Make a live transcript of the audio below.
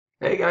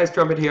Hey guys,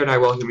 Trumpet here, and I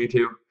welcome you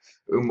to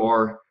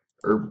Umar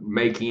or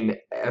making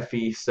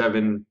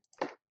FE7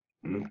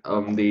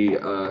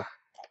 the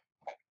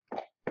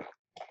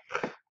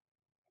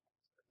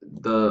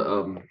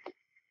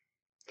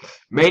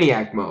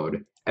Maniac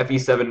mode.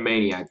 FE7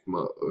 Maniac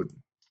mode.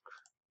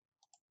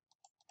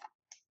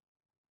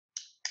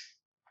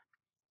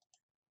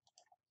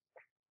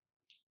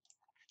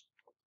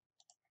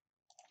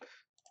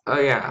 Oh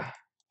yeah,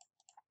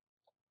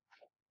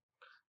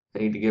 I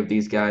need to give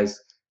these guys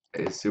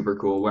super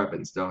cool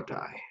weapons, don't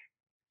I?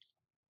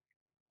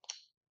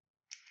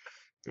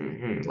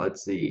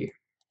 Let's see.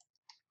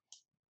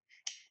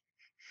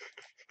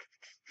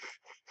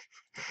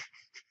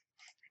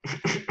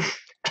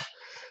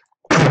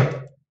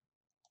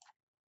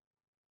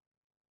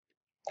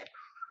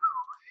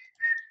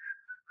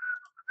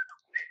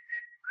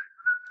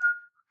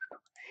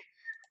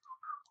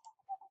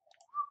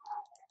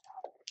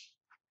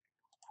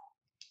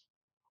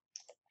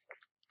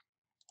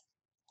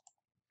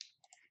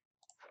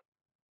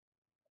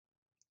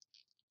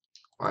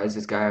 Why does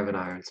this guy have an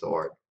iron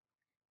sword?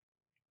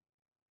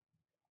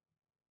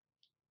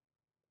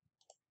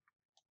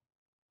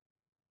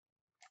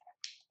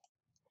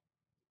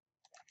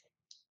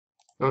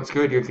 No, it's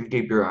good. You can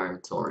keep your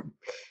iron sword.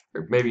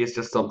 Or maybe it's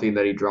just something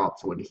that he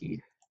drops when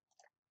he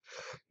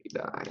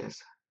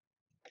dies.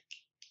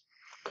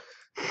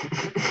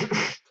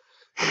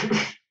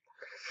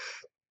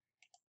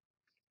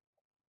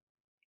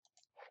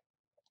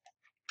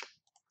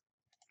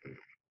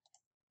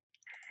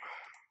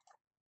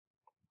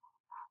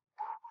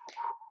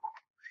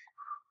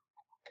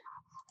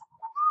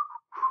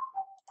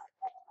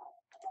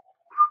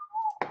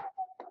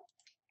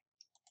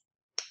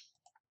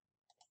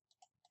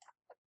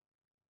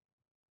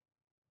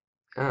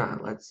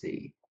 Let's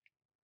see.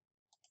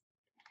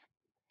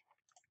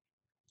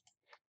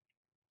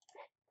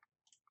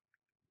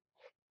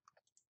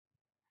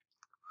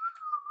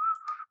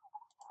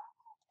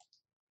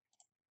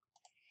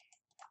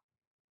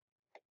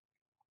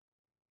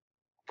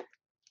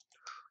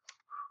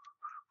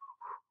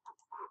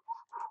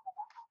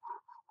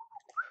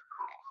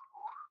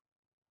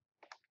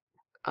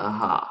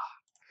 Aha.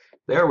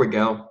 There we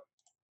go.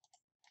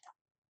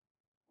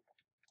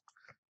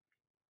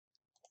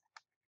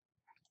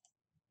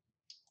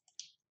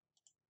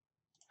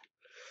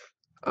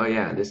 Oh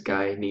yeah, this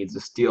guy needs a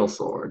steel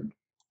sword.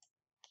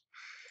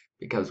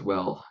 Because,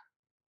 well,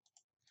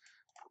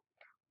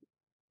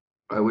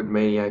 why would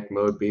Maniac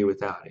mode be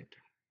without it?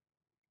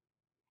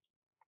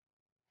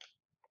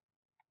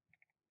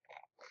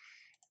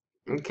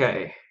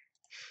 Okay.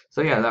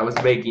 So yeah, that was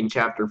making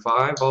chapter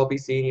 5. I'll be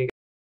seeing you